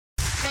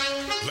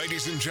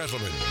Ladies and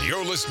gentlemen,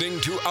 you're listening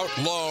to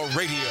Outlaw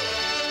Radio.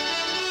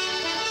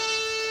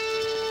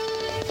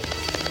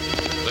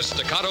 The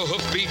staccato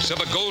hoofbeats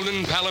of a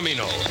golden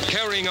palomino,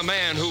 carrying a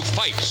man who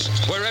fights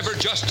wherever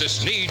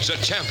justice needs a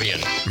champion.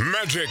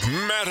 Magic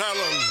Matt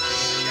Allen.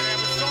 We're gonna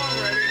have a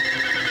song ready.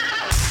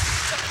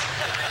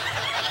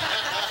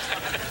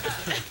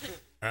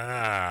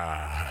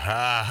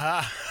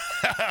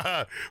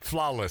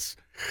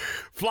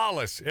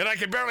 Flawless. And I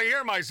can barely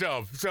hear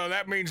myself, so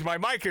that means my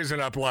mic isn't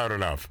up loud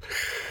enough.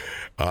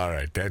 All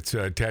right, that's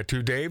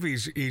Tattoo Dave.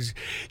 He's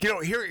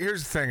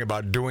here's the thing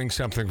about doing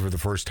something for the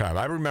first time.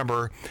 I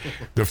remember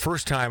the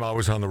first time I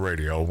was on the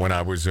radio when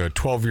I was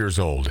 12 years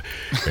old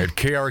at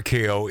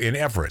KRKO in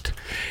Everett,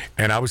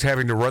 and I was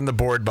having to run the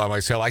board by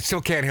myself. I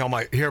still can't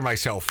hear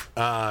myself.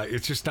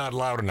 It's just not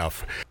loud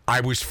enough. I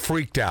was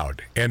freaked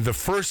out, and the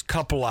first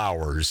couple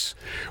hours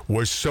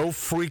was so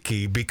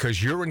freaky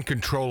because you're in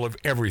control of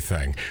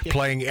everything,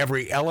 playing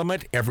every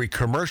element, every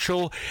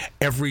commercial,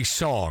 every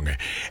song.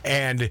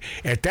 And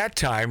at that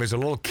time, as a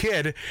little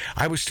kid,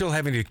 I was still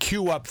having to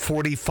cue up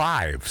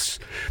 45s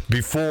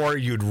before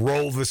you'd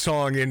roll the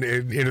song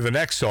into the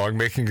next song,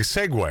 making a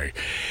segue.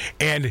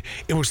 And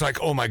it was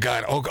like, oh my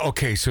God,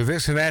 okay, so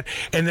this and that.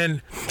 And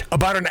then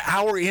about an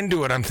hour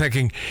into it, I'm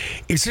thinking,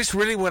 is this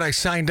really what I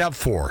signed up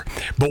for?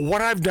 But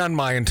what I've done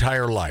my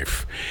entire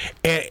life,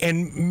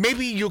 and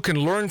maybe you can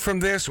learn from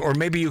this, or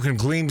maybe you can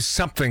glean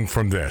something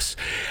from this.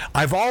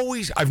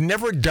 I've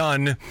never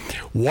done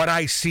what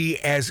I see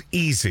as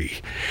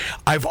easy.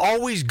 I've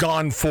always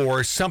gone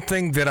for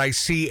something that I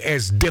see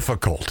as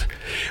difficult.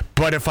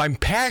 But if I'm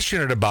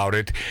passionate about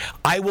it,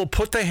 I will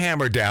put the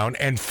hammer down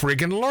and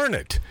friggin' learn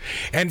it.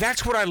 And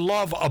that's what I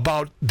love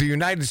about the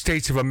United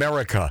States of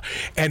America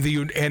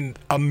and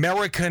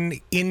American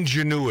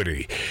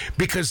ingenuity,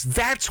 because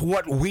that's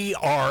what we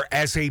are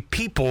as a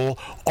people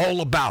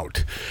all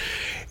about.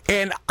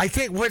 And I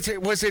think, was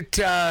it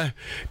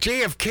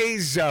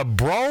JFK's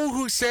bro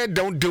who said,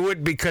 don't do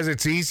it because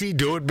it's easy,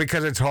 do it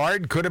because it's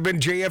hard? Could have been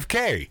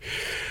JFK.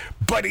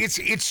 But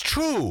it's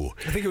true.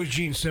 I think it was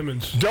Gene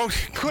Simmons.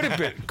 Could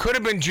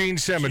have been Gene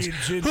Simmons,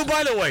 who,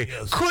 by the way,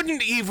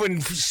 couldn't even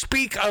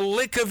speak a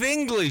lick of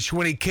English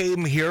when he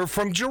came here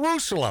from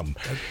Jerusalem.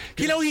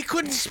 He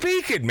couldn't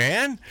speak it,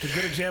 man. It's a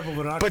good example of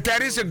an entrepreneur. But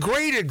that is a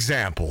great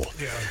example.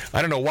 Yeah.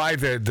 I don't know why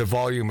the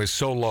volume is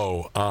so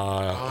low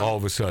all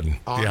of a sudden.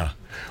 Yeah.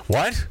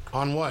 What?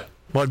 On what?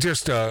 Well,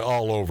 just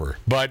all over,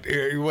 but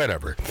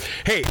whatever.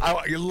 Hey,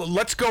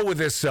 let's go with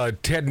this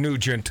Ted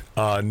Nugent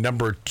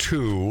number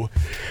 2.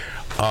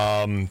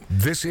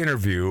 This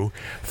interview,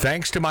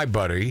 thanks to my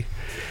buddy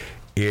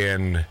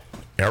in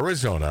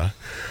Arizona,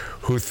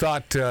 who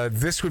thought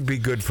this would be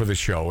good for the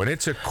show. And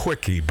it's a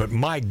quickie, but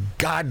my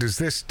God, does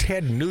this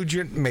Ted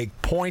Nugent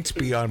make points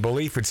beyond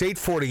belief. It's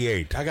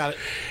 8:48. I got it.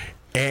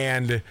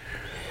 And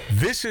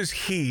this is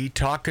he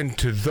talking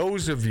to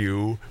those of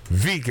you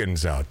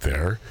vegans out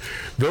there,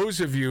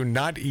 those of you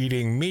not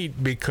eating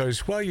meat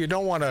because, well, you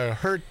don't want to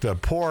hurt the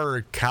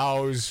poor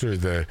cows or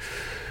the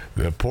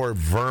poor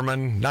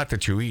vermin. Not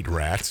that you eat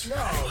rats. No,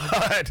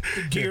 but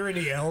the deer and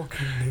the elk.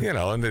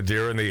 And the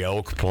deer and the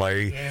elk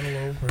play. The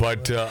antelope.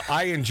 But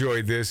I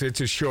enjoyed this. It's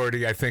a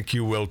shorty. I think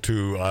you will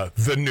too.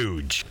 The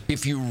Nuge.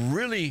 If you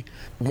really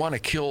want to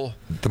kill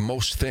the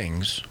most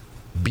things,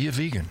 be a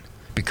vegan.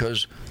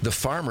 Because the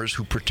farmers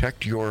who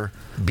protect your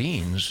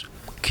beans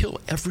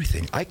kill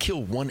everything. I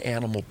kill one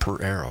animal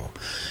per arrow.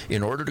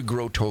 In order to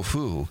grow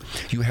tofu,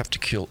 you have to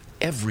kill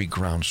every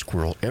ground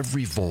squirrel,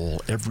 every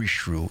vole, every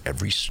shrew,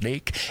 every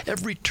snake,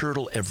 every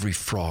turtle, every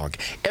frog,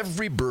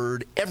 every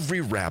bird,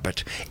 every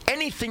rabbit,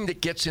 anything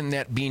that gets in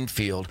that bean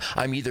field,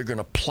 I'm either going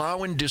to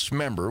plow and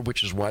dismember,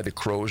 which is why the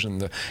crows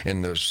and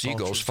the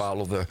seagulls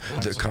follow the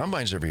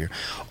combines every year.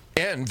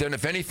 And then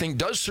if anything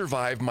does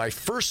survive my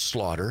first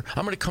slaughter,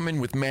 I'm going to come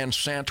in with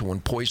Monsanto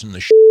and poison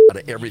the out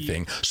of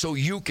everything so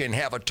you can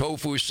have a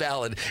tofu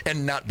salad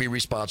and not be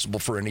responsible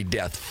for any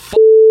death.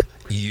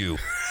 You.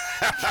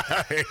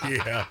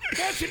 Yeah.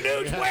 That's the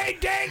Nuge way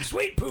dang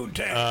sweet poon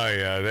tank. Oh,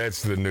 yeah,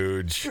 that's the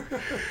Nuge.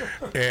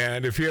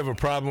 And if you have a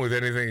problem with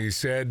anything he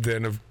said,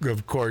 then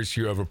of course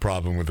you have a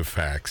problem with the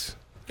facts.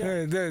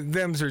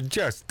 Them's are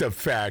just the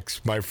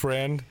facts, my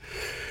friend.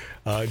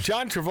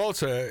 John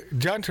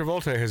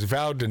Travolta has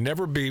vowed to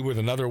never be with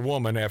another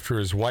woman after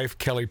his wife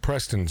Kelly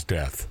Preston's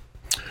death.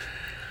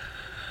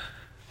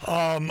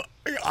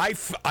 I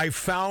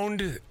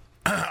found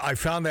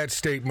that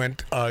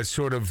statement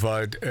sort of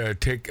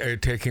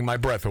taking my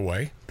breath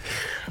away.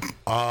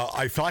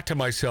 I thought to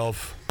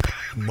myself,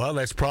 well,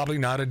 that's probably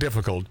not a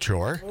difficult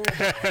chore.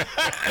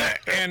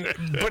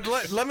 But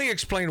let me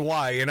explain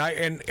why. And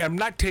I'm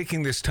not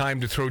taking this time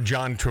to throw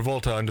John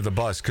Travolta under the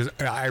bus because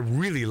I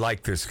really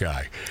like this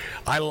guy.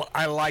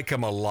 I like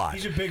him a lot.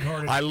 He's a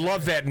big-hearted. I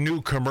love that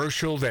new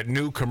commercial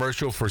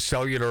for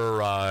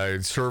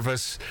cellular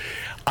service.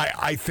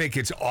 I think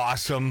it's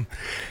awesome.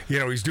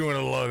 He's doing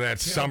a lot of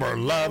that summer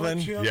loving.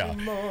 Yeah.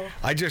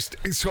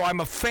 So I'm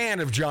a fan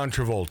of John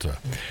Travolta.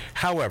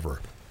 However,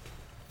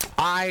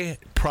 I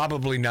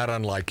probably not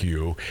unlike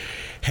you,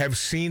 have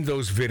seen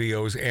those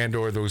videos and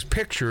or those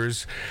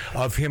pictures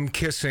of him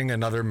kissing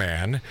another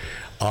man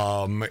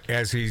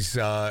as he's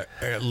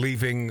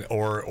leaving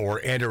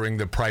or entering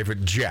the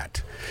private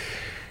jet.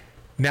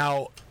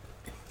 Now,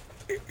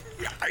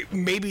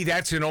 maybe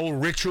that's an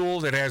old ritual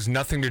that has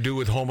nothing to do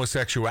with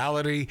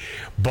homosexuality,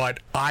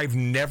 but I've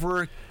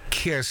never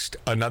kissed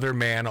another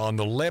man on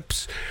the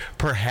lips.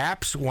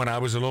 Perhaps when I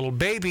was a little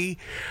baby,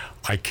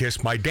 I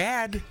kissed my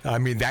dad. I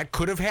mean, that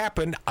could have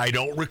happened. I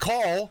don't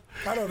recall.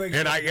 I don't think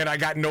and so. I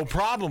got no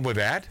problem with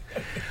that.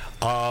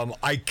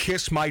 I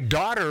kissed my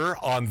daughter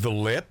on the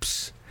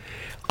lips.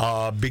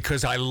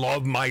 Because I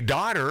love my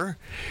daughter,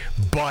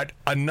 but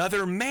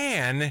another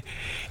man,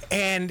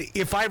 and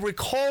if I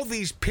recall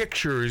these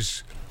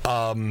pictures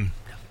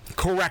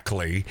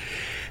correctly,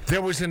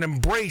 there was an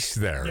embrace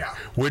there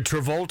with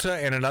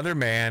Travolta and another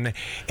man,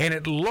 and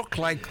it looked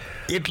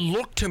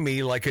to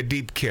me like a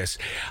deep kiss.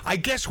 I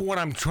guess what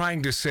I'm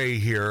trying to say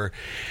here,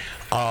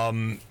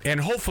 and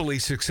hopefully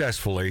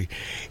successfully,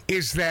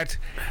 is that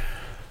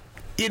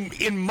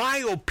in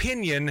my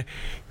opinion,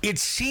 it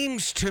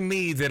seems to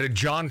me that a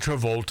John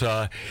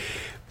Travolta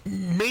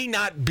may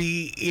not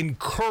be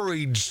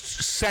encouraged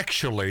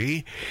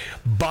sexually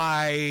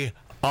by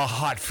a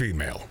hot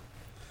female.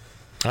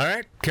 All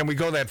right? Can we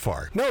go that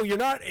far? No, you're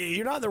not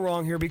in the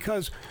wrong here,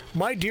 because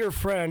my dear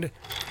friend,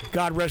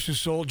 God rest his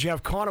soul,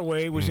 Jeff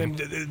Conaway, was in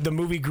the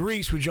movie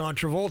Grease with John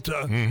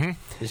Travolta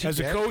as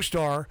a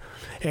co-star.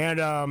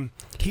 And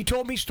he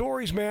told me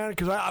stories, man,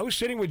 because I was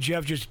sitting with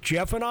Jeff, just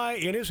Jeff and I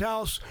in his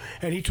house,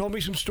 and he told me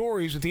some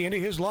stories at the end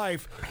of his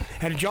life.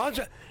 And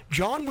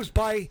John was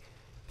by...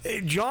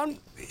 John,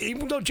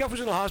 even though Jeff was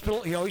in the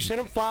hospital, he always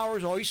sent him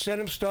flowers, always sent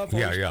him stuff.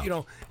 Always, Yeah. You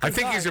know, I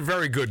think he's a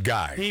very good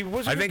guy. He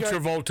was a I good think guy.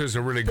 Travolta's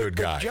a really good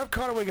guy. But Jeff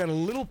Conaway got a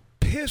little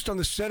pissed on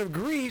the set of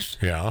Grease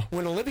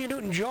when Olivia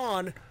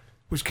Newton-John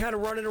was kind of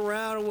running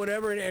around or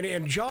whatever,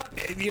 and John,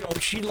 you know,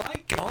 she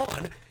liked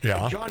John.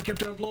 Yeah. And John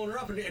kept on blowing her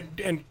up,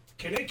 and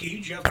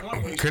Kanicki, Jeff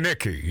Conaway,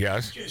 Kanicki,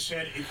 yes. just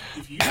said,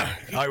 if you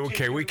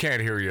Okay, we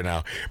can't hear you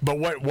now. But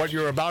what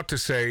you're about to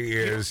say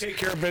is... take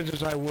care of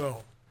business, I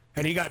will.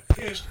 And he got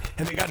pissed,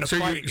 and they got in a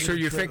fight. So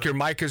you think your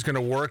mic is going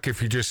to work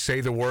if you just say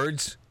the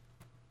words?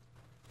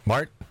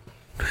 Mart?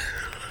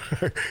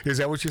 Is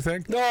that what you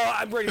think? No,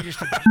 I'm ready just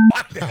to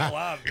fuck the hell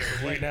out of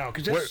here right now,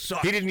 because this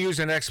sucks. He didn't use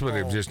an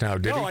expletive just now,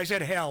 did he? No, I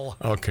said hell.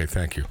 Okay,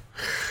 thank you.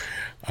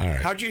 All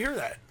right. How'd you hear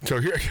that? So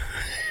here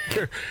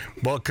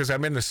well, because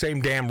I'm in the same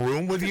damn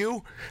room with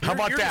you? How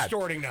about you're that?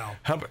 distorting now.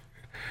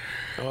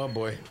 Oh,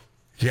 boy.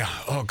 Yeah.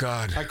 Oh,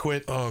 God. I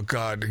quit. Oh,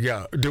 God.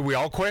 Yeah. Did we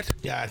all quit?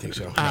 Yeah, I think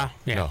so. Yeah.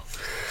 No.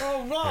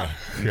 Oh,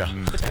 no. Yeah.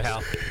 What the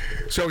hell?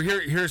 So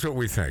here's what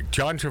we think.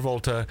 John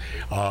Travolta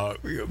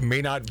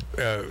may not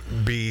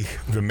be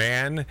the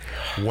man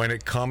when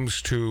it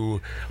comes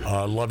to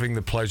loving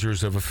the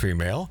pleasures of a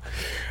female.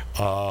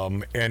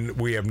 And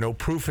we have no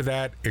proof of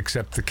that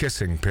except the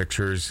kissing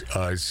pictures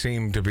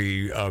seem to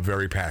be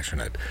very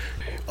passionate.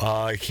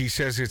 He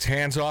says it's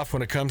hands off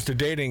when it comes to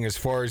dating. As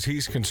far as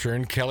he's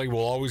concerned, Kelly will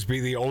always be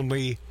the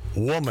only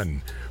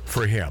woman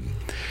for him.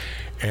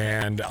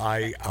 And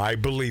I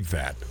believe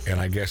that, and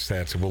I guess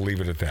we'll leave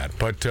it at that.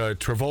 But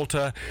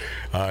Travolta,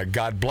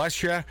 God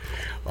bless you.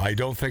 I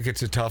don't think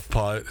it's a tough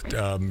part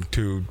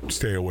to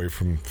stay away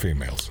from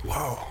females.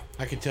 Wow.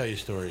 I can tell you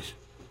stories.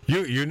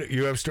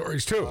 You have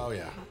stories too. Oh,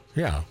 yeah.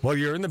 Yeah. Well,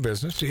 you're in the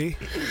business. See?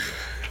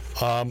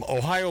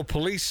 Ohio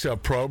police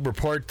probe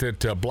report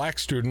that black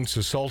students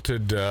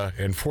assaulted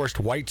and forced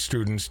white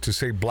students to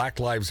say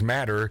Black Lives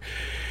Matter.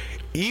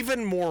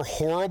 Even more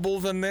horrible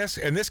than this,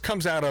 and this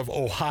comes out of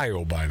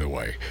Ohio, by the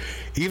way,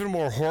 even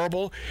more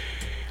horrible,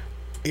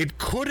 it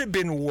could have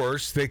been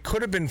worse. They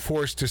could have been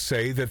forced to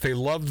say that they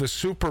love the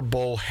Super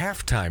Bowl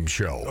halftime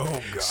show. Oh,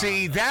 God.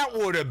 See, that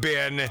would have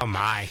been... Oh,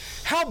 my.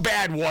 How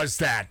bad was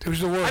that? It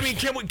was the worst. I mean,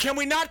 can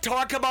we not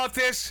talk about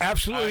this?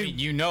 Absolutely. I mean,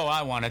 you know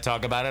I want to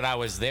talk about it. I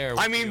was there.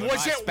 I mean,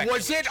 was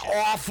it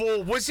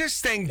awful? Was this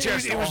thing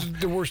just it was awful?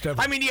 the worst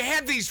ever. I mean, you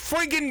had these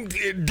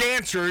friggin'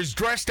 dancers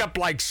dressed up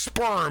like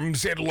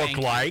sperms, it looked Thank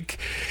you. like.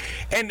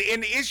 And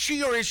is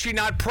she or is she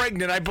not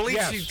pregnant? I believe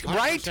Yes, she's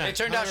right. It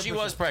turned out she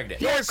was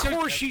pregnant. yeah, of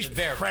course she's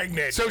very-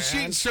 pregnant. So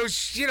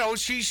man.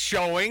 she's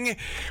showing,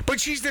 but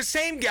she's the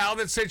same gal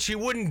that said she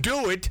wouldn't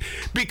do it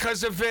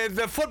because of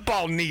the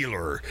football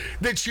kneeler,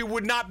 that she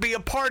would not be a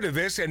part of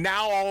this, and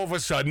now all of a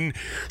sudden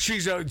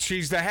she's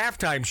the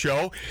halftime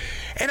show,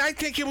 and I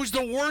think it was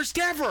the worst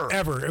ever.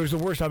 Ever. It was the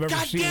worst I've ever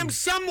seen. Goddamn!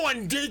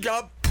 Someone dig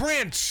up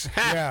Prince.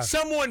 Yeah.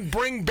 Someone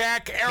bring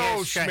back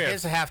Aerosmith.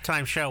 His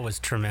halftime show was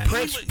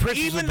tremendous. Prince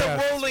Even was the the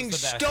best. Rolling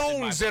Prince was the best,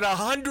 Stones at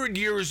 100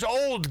 years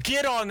old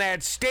get on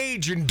that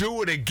stage and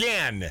do it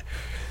again.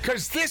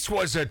 Because this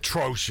was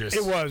atrocious.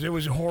 It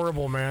was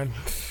horrible, man.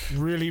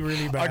 Really,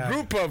 really bad. A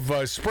group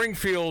of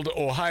Springfield,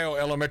 Ohio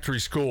elementary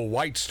school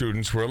white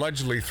students were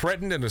allegedly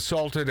threatened and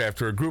assaulted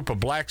after a group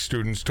of black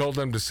students told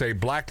them to say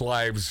Black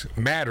Lives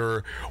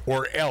Matter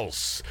or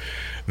else.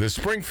 The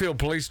Springfield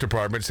Police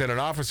Department said an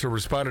officer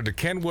responded to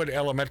Kenwood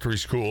Elementary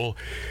School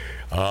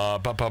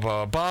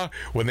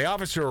When the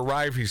officer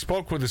arrived, he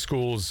spoke with the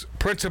school's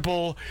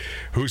principal,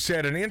 who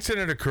said an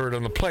incident occurred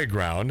on the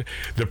playground.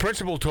 The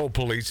principal told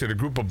police that a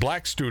group of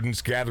black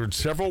students gathered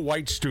several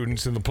white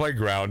students in the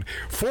playground,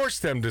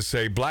 forced them to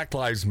say Black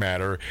Lives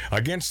Matter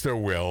against their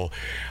will.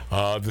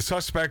 The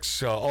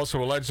suspects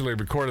also allegedly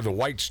recorded the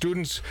white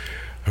students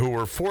who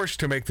were forced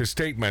to make the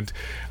statement,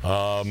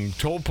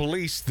 told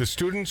police the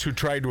students who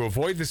tried to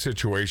avoid the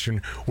situation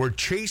were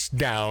chased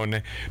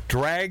down,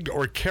 dragged,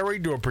 or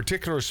carried to a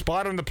particular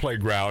spot on the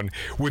playground,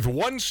 with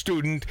one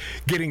student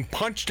getting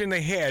punched in the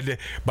head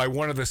by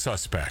one of the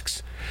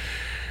suspects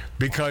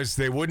because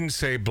they wouldn't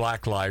say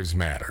Black Lives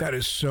Matter. That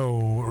is so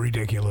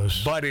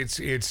ridiculous. But it's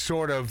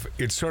sort of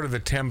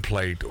the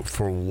template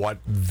for what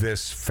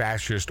this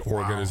fascist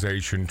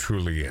organization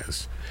truly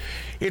is.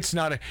 It's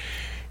not a...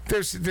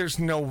 There's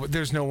no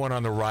one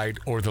on the right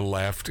or the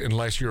left,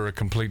 unless you're a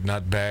complete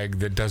nutbag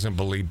that doesn't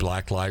believe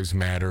Black Lives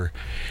Matter.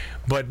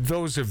 But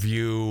those of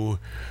you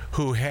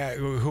who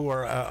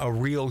are a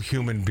real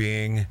human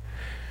being,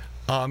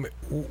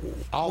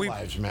 all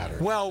lives matter.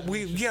 Well,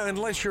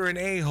 unless you're an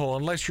a-hole,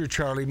 unless you're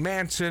Charlie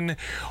Manson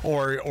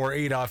or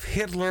Adolf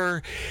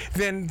Hitler,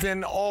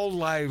 then all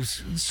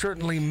lives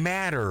certainly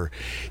matter.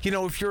 You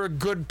know, if you're a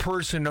good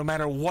person, no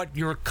matter what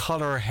your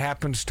color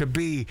happens to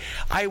be,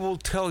 I will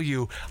tell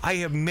you, I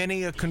have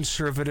many a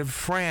conservative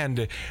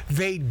friend.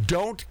 They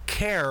don't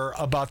care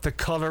about the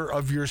color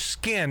of your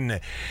skin.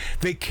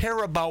 They care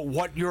about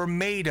what you're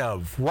made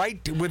of,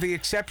 right? With the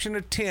exception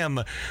of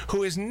Tim,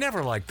 who is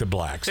never like the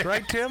blacks,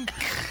 right, Tim?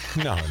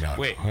 No.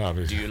 Wait,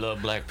 do you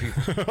love black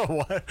people?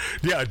 What?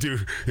 Yeah, do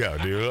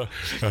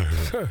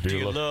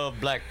you love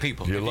black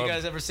people? Have you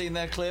guys ever seen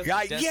that clip?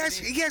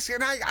 Yes,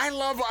 and I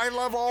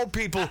love all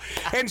people.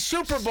 And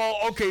Super Bowl,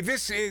 okay,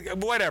 this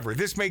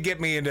may get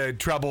me into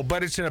trouble,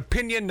 but it's an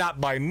opinion not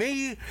by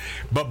me,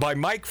 but by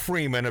Mike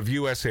Freeman of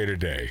USA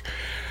Today.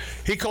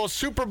 He calls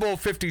Super Bowl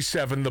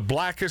 57 the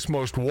blackest,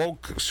 most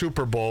woke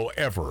Super Bowl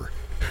ever.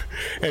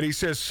 And he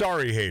says,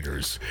 sorry,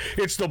 haters.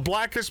 It's the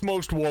blackest,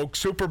 most woke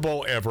Super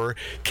Bowl ever.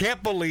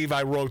 Can't believe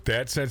I wrote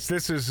that, since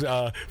this is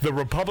the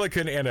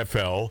Republican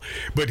NFL.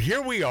 But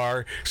here we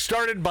are,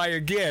 started by,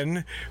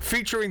 again,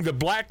 featuring the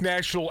black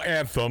national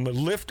anthem,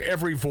 Lift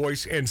Every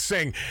Voice and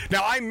Sing.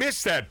 Now, I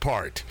missed that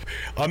part.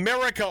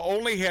 America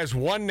only has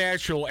one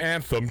national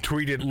anthem,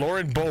 tweeted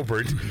Lauren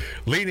Boebert,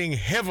 leaning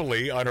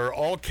heavily on her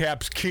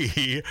all-caps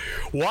key.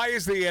 Why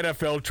is the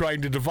NFL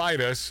trying to divide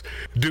us?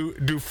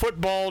 Do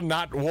football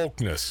not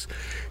wokeness?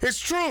 It's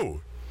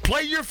true.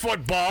 Play your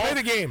football. Play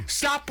the game.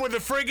 Stop with the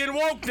friggin'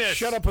 wokeness.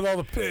 Shut up with all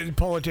the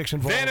politics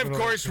involved. Then, of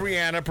course,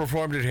 Rihanna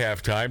performed at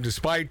halftime,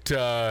 despite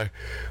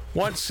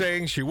once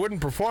saying she wouldn't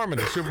perform in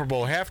the Super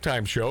Bowl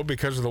halftime show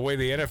because of the way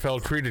the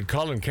NFL treated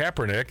Colin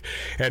Kaepernick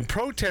and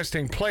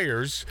protesting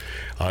players.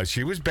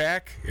 She was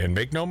back, and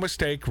make no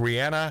mistake,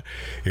 Rihanna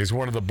is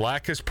one of the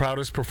blackest,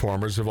 proudest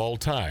performers of all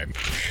time.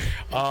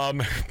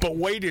 But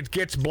wait, it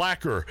gets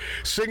blacker.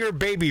 Singer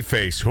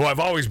Babyface, who I've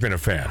always been a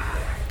fan.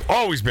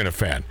 Always been a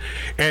fan.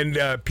 And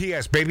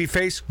P.S.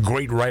 Babyface,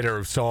 great writer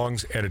of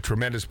songs and a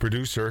tremendous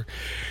producer.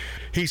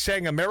 He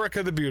sang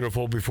America the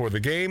Beautiful before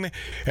the game.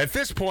 At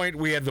this point,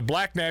 we had the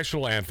black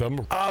national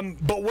anthem.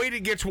 But wait,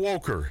 it gets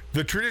woker.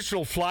 The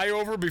traditional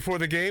flyover before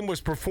the game was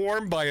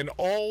performed by an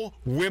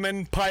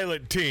all-women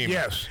pilot team.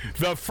 Yes.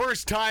 The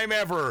first time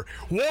ever.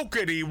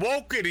 Wokety,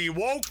 wokety,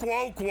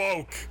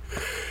 woke.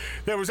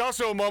 There was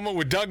also a moment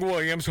with Doug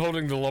Williams,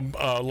 holding the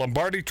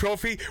Lombardi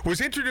Trophy,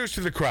 was introduced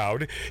to the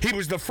crowd. He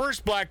was the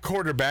first black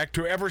quarterback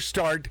to ever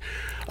start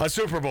a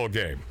Super Bowl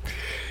game.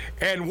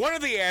 And one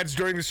of the ads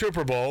during the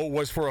Super Bowl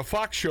was for a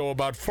Fox show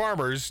about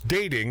farmers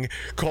dating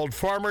called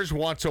Farmers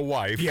Wants a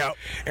Wife. Yep.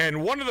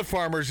 And one of the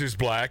farmers is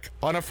black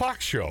on a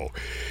Fox show.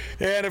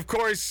 And, of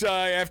course,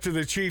 after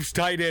the Chiefs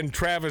tight end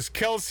Travis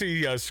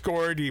Kelce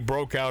scored, he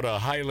broke out a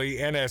highly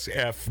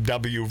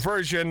NSFW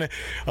version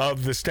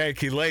of the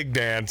stanky leg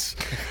dance.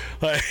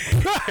 The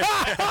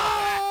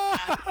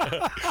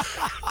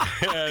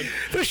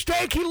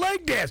stanky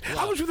leg dance.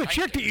 I was with a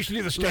chick that used to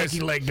do the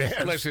stanky leg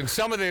dance. Listen,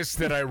 some of this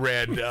that I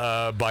read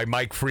by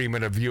Mike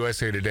Freeman of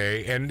USA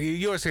Today, and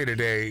USA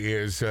Today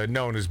is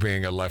known as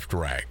being a left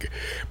rag,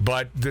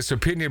 but this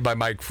opinion by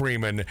Mike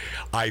Freeman,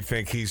 I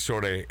think he's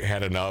sort of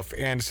had enough,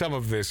 and some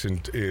of this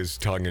is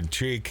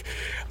tongue-in-cheek.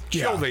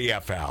 Chill the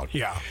F out.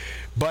 Yeah.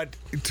 But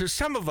to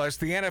some of us,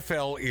 the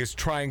NFL is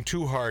trying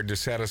too hard to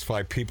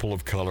satisfy people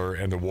of color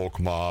and the woke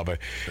mob.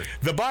 Sure.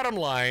 The bottom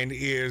line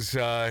is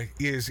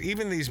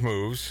even these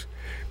moves,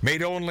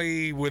 made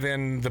only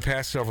within the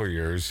past several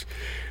years,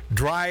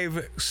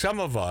 drive some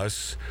of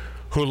us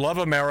who love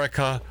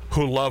America,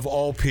 who love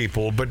all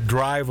people, but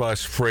drive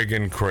us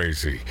friggin'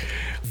 crazy.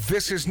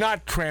 this is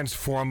not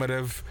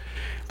transformative.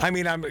 I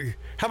mean,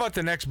 how about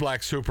the next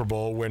Black Super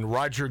Bowl when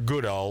Roger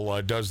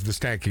Goodell does the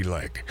stanky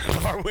leg?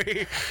 Are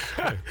we?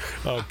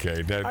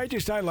 Okay.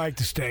 I like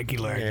the stanky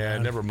leg. Yeah,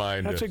 man. never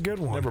mind. That's a good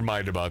one. Never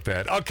mind about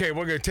that. Okay,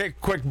 we're going to take a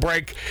quick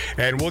break,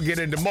 and we'll get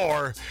into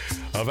more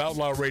of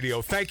Outlaw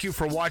Radio. Thank you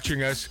for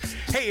watching us.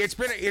 Hey, it's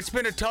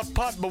been a tough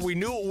putt, but we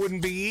knew it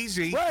wouldn't be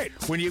easy. Right.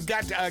 When you've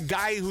got a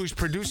guy who's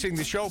producing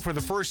the show for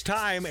the first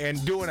time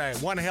and doing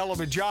one hell of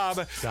a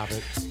job. Stop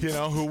it.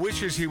 Who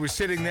wishes he was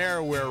sitting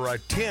there where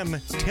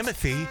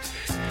Timothy.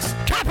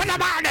 Top of the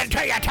morning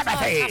to you,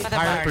 Timothy.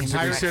 Happens to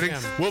be sitting.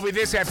 We'll be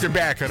this after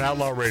back on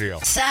Outlaw Radio.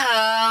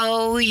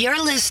 So,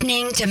 you're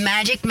listening to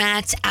Magic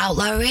Matt's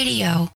Outlaw Radio.